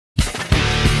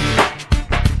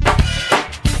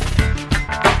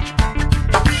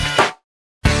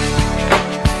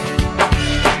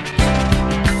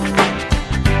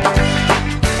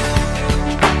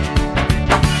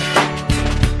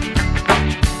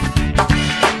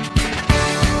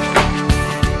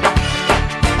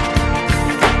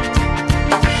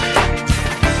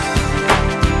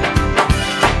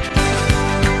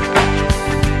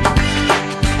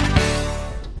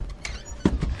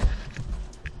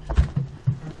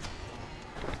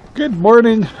Good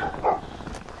morning.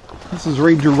 This is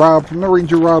Ranger Rob from the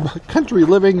Rangerrob Country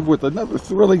Living with another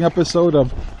thrilling episode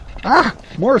of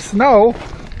more snow.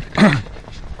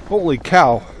 Holy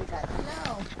cow.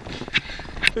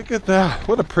 Look at that.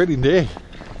 What a pretty day.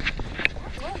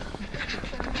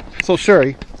 So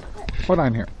Sherry, hold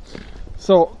on here.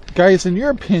 So guys, in your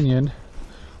opinion,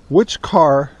 which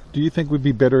car do you think would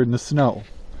be better in the snow?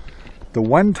 The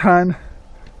 1-ton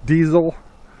diesel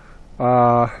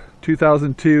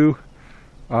 2002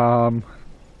 club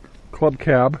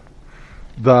cab,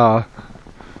 the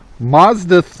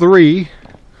Mazda 3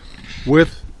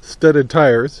 with studded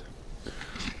tires,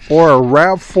 or a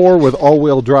RAV4 with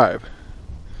all-wheel drive?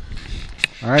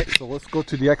 Alright, so let's go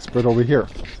to the expert over here.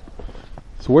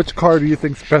 So which car do you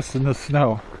think's best in the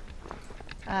snow?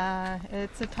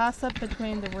 It's a toss-up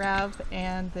between the RAV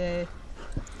and the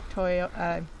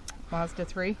Toyota Mazda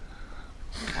 3.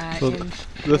 This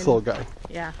little guy.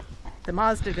 Yeah. The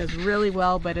Mazda does really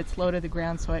well, but it's low to the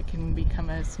ground, so it can become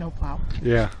a snowplow.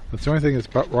 Yeah, that's the only thing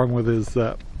that's wrong with it is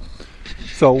that.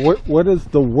 So what is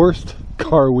the worst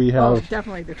car we have? Oh,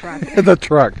 definitely the truck. The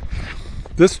truck.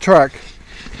 This truck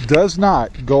does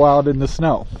not go out in the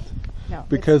snow. No.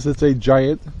 Because it's a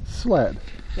giant sled.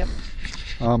 Yep.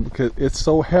 Because it's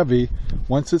so heavy,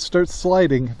 once it starts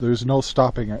sliding, there's no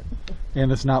stopping it.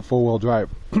 And it's not four-wheel drive.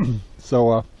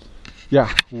 So,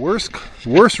 yeah, worst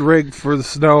rig for the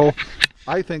snow.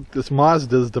 I think this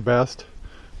Mazda is the best,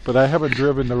 but I haven't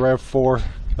driven the RAV4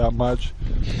 that much.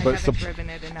 I haven't driven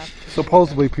it enough.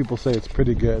 Supposedly people say it's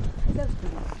pretty good.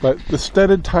 But the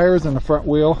studded tires and the front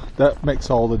wheel, that makes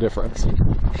all the difference.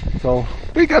 So,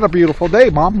 we got a beautiful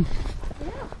day, Mom.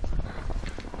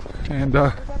 Yeah. And,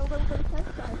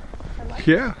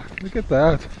 yeah, look at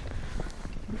that.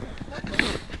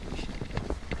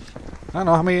 I don't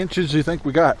know, how many inches do you think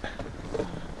we got?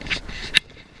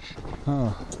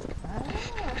 Oh.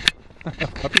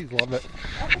 Puppies love it.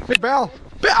 Hey, Belle!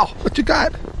 Belle! What you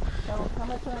got? So, how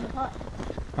much are on the pot?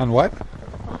 On what?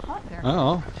 On the pot there.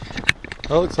 Oh.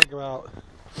 That looks like about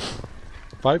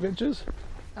 5 inches?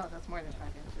 Oh, that's more than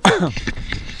 5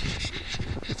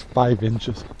 inches. It's 5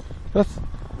 inches.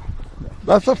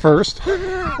 That's a first.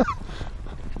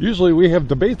 Usually we have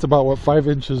debates about what 5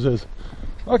 inches is.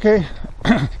 Okay.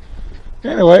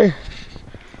 Anyway,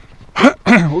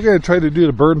 we're going to try to do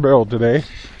the burn barrel today.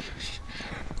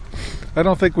 I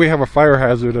don't think we have a fire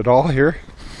hazard at all here.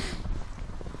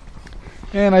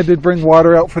 And I did bring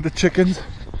water out for the chickens.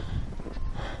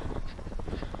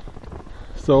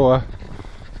 So,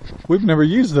 we've never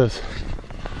used this.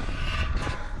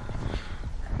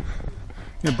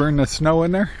 You burn the snow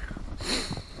in there?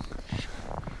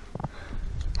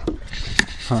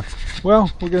 Huh.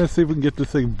 Well, we're going to see if we can get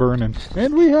this thing burning.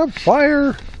 And we have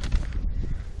fire!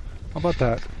 How about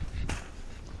that?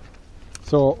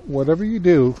 So, whatever you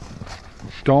do,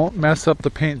 don't mess up the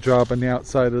paint job on the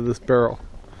outside of this barrel.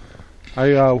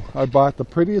 I bought the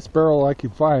prettiest barrel I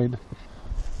could find,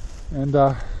 and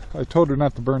I told her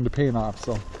not to burn the paint off,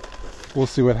 so we'll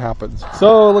see what happens.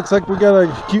 So, it looks like we got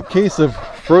a cute case of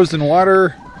frozen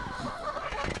water.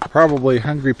 Probably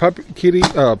hungry kitties.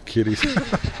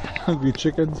 Hungry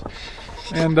chickens,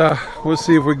 and we'll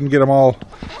see if we can get them all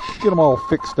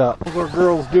fixed up. What's our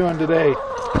girls doing today?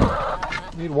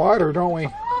 Need water, don't we?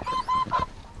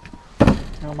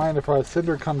 You don't mind if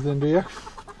Cinder comes in, do you?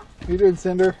 What are you doing,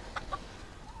 Cinder?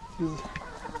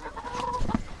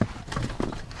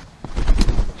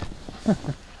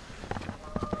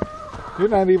 You're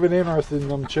not even interested in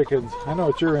them chickens. I know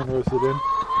what you're interested in.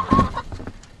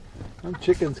 Them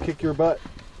chickens kick your butt.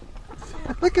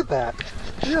 Look at that.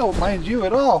 They don't mind you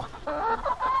at all.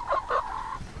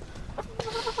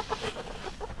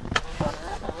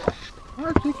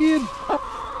 Aren't you, kid?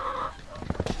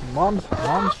 Mom's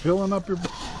filling up your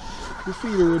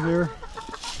feeder in there.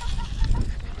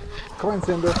 Come on,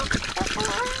 Cinder.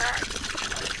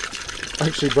 I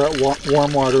actually brought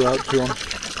warm water out to them.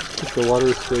 Just the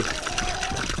water stay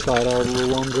thawed out a little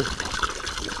longer.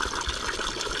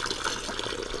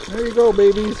 There you go,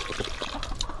 babies.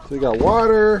 So you got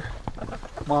water.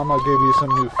 Mama gave you some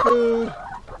new food.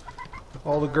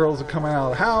 All the girls are coming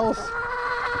out of the house.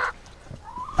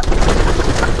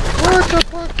 What the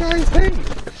fuck, guys? Hey!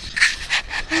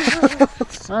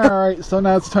 Alright, so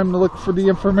now it's time to look for the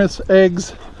infamous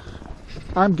eggs.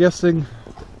 I'm guessing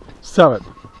 7.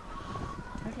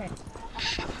 Okay.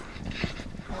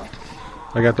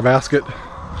 I got the basket.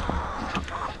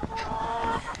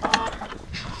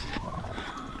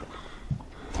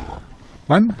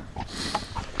 One.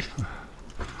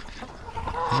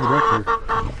 Back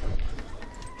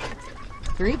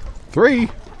here. 3.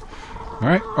 All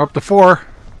right, up to 4.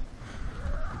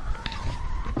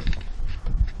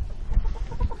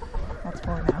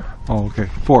 Oh, okay.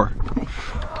 4.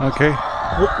 Okay.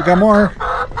 Oh, we got more.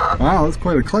 Wow, that's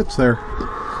quite a clutch there.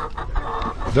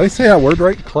 Did I say that word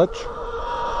right? Clutch?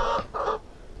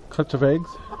 Clutch of eggs?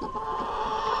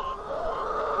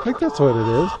 I think that's what it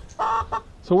is.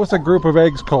 So what's a group of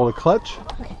eggs called? A clutch?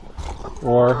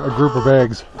 Or a group of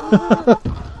eggs?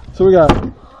 So we got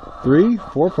 3,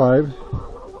 4, 5,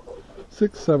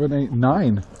 6, 7, 8,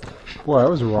 9. Boy, I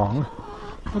was wrong.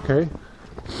 Okay.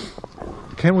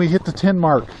 Can we hit the 10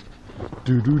 mark?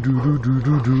 Do do do do do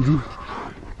do do do.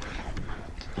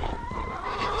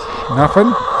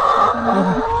 Nothing?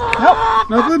 Nope.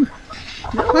 Nothing?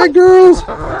 Hi girls!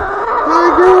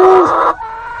 Hi girls!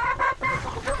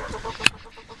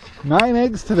 9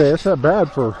 eggs today. That's not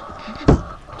bad for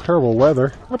terrible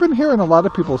weather. I've been hearing a lot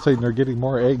of people saying they're getting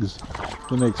more eggs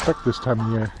than they expect this time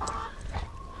of year.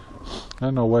 I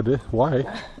don't know why.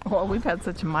 Well, we've had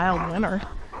such a mild winter.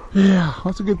 Yeah,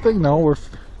 that's a good thing though. We're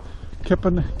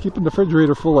keeping the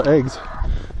refrigerator full of eggs.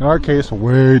 In our case,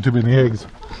 way too many eggs.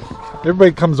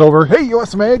 Everybody comes over. Hey, you want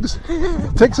some eggs?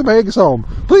 Take some eggs home.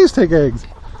 Please take eggs.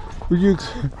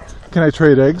 Can I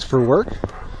trade eggs for work?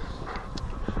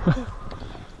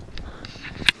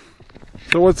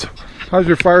 So how's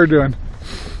your fire doing?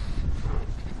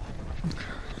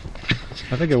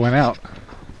 I think it went out.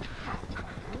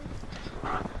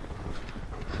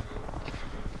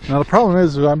 Now the problem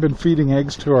is I've been feeding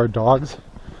eggs to our dogs,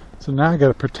 so now I got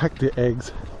to protect the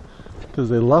eggs because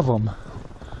they love them.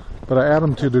 But I add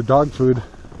them to their dog food,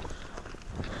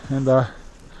 and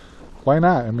why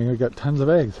not? I mean, we got tons of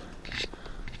eggs.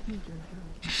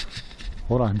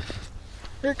 Hold on.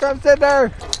 Here comes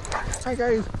Cinder! Hi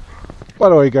guys. By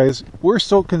the way guys, we're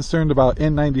so concerned about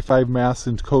N95 masks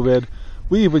and COVID,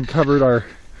 we even covered our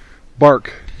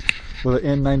bark with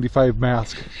an N95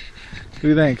 mask. What do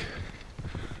you think?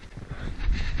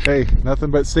 Hey,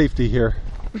 nothing but safety here.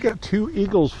 We got 2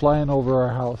 eagles flying over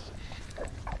our house.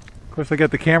 Of course I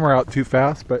got the camera out too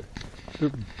fast, but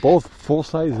they're both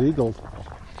full-size eagles.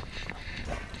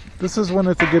 This is when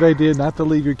it's a good idea not to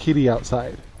leave your kitty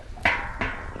outside.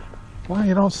 Why,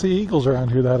 you don't see eagles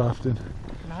around here that often.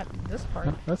 Not this part.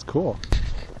 That's cool.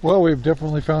 Well, we've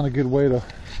definitely found a good way to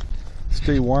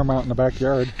stay warm out in the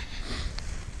backyard.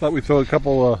 Thought we'd throw a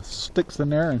couple of sticks in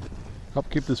there and help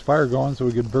keep this fire going so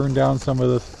we could burn down some of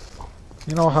this.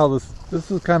 You know how this is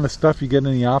the kind of stuff you get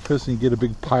in the office and you get a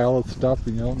big pile of stuff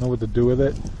and you don't know what to do with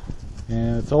it.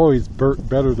 And it's always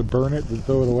better to burn it than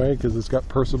throw it away because it's got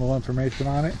personal information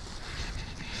on it.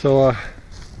 So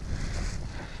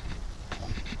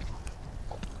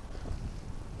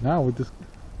now we just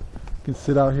can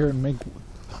sit out here and make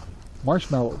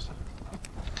marshmallows.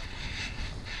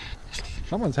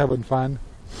 Someone's having fun.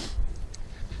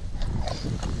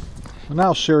 Well,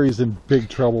 now Sherry's in big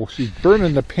trouble. She's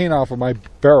burning the paint off of my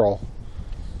barrel.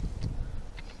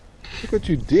 Look what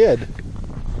you did.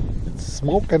 It's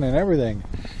smoking and everything.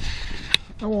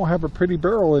 I won't have a pretty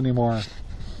barrel anymore.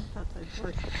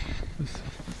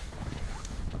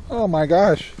 Oh my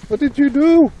gosh, what did you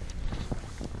do?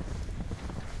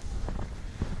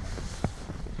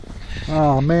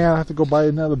 Oh man, I have to go buy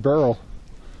another barrel.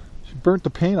 She burnt the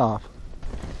paint off.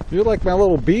 You're like my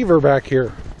little beaver back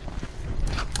here.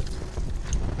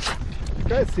 You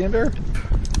guys see her?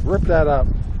 Rip that up.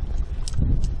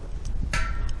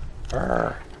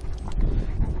 Arrgh.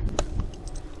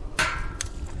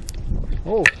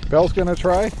 Oh, Belle's gonna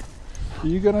try? Are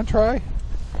you gonna try?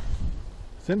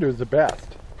 Cinder's the best.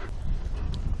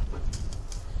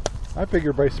 I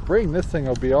figure by spring this thing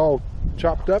will be all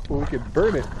chopped up and we can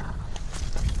burn it.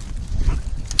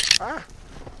 Ah!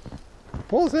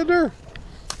 Pull, Cinder!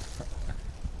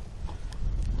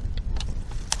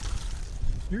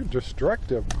 You're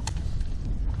destructive.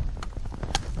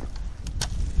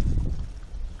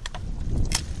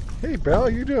 Hey Belle,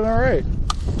 you doing alright?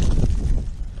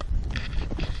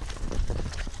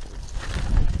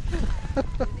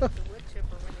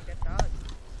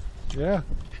 Yeah.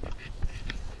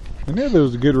 I knew there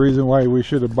was a good reason why we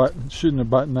shouldn't have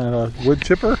bought that wood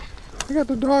chipper. I got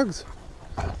the dogs.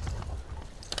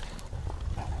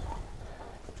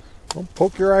 Don't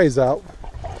poke your eyes out.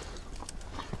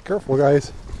 Careful,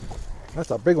 guys.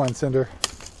 That's a big one, Cinder.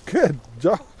 Good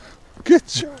job. Good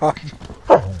job.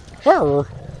 Arr.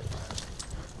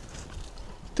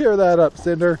 Tear that up,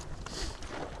 Cinder.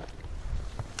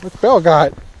 What's Belle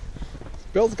got?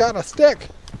 Belle's got a stick.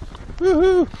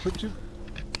 Woohoo! What you?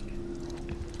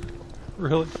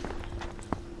 Really?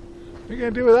 What are you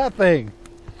gonna do with that thing?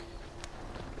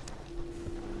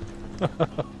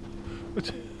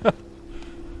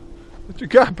 What you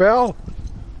got, Belle?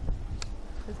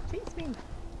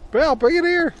 Belle, bring it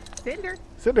here. Cinder.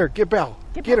 Cinder, get Belle.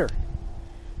 Get her.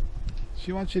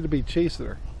 She wants you to be chasing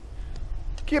her.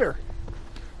 Get her!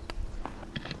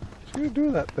 She's gonna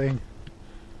do that thing.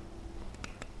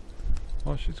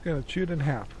 Well, she's gonna chew it in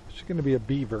half. She's gonna be a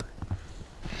beaver.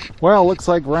 Well, looks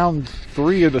like round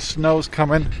 3 of the snow's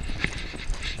coming.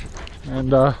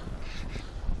 And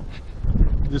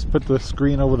just put the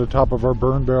screen over the top of our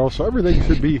burn barrel, so everything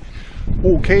should be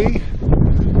okay.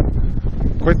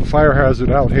 Quite the fire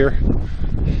hazard out here.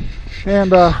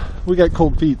 And we got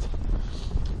cold feet.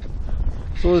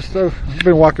 So I've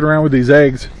been walking around with these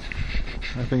eggs.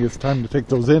 I think it's time to take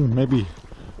those in, maybe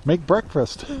make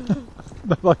breakfast.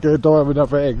 Like I don't have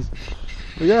enough eggs.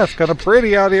 But yeah, it's kind of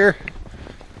pretty out here.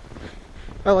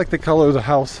 I like the color of the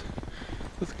house.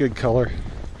 It's a good color.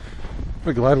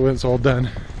 I'm glad when it's all done.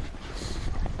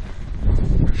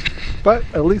 But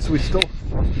at least we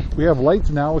have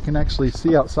lights now. We can actually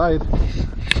see outside.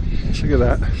 Look at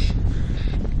that.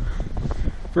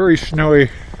 Very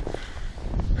snowy.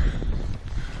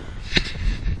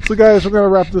 So guys, we're going to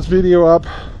wrap this video up.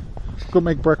 Go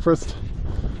make breakfast.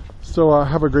 So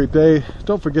have a great day.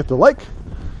 Don't forget to like,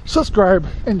 subscribe,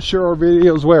 and share our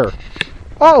videos where?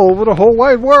 All over the whole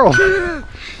wide world.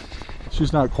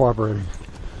 She's not cooperating.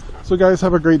 So guys,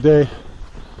 have a great day.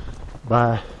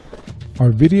 Bye. Our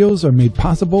videos are made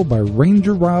possible by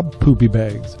Rangerrob Poopy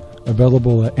Bags,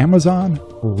 available at Amazon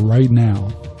right now.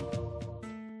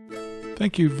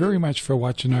 Thank you very much for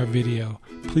watching our video.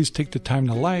 Please take the time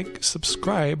to like,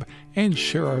 subscribe, and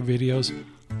share our videos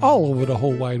all over the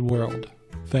whole wide world.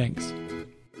 Thanks.